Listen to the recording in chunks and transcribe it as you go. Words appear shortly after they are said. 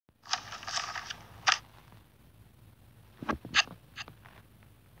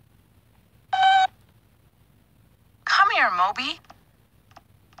Moby?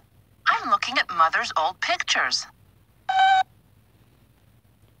 I'm looking at Mother's old pictures.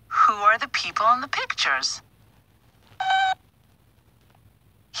 Who are the people in the pictures?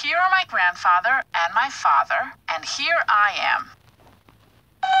 Here are my grandfather and my father, and here I am.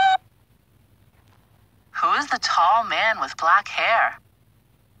 Who is the tall man with black hair?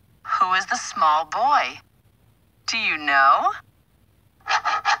 Who is the small boy? Do you know?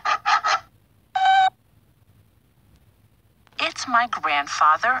 It's my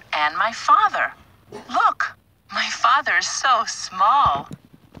grandfather and my father. Look, my father is so small.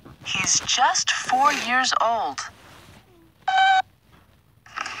 He's just 4 years old.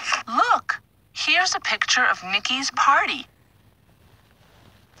 Look, here's a picture of Nikki's party.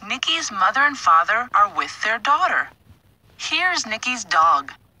 Nikki's mother and father are with their daughter. Here's Nikki's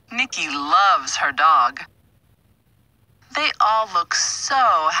dog. Nikki loves her dog. They all look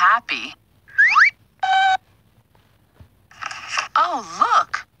so happy. Oh,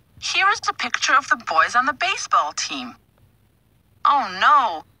 look! Here is a picture of the boys on the baseball team. Oh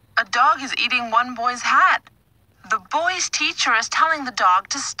no! A dog is eating one boy's hat. The boy's teacher is telling the dog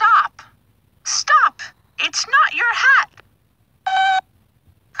to stop. Stop! It's not your hat!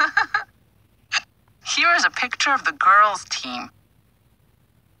 Here is a picture of the girls' team.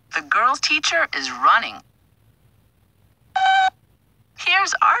 The girls' teacher is running.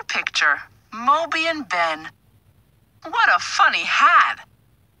 Here's our picture, Moby and Ben. What a funny hat!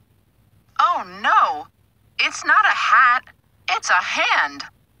 Oh no, it's not a hat, it's a hand.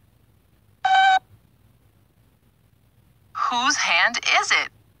 Whose hand is it?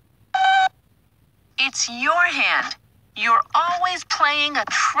 It's your hand. You're always playing a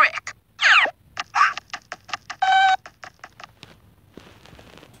trick.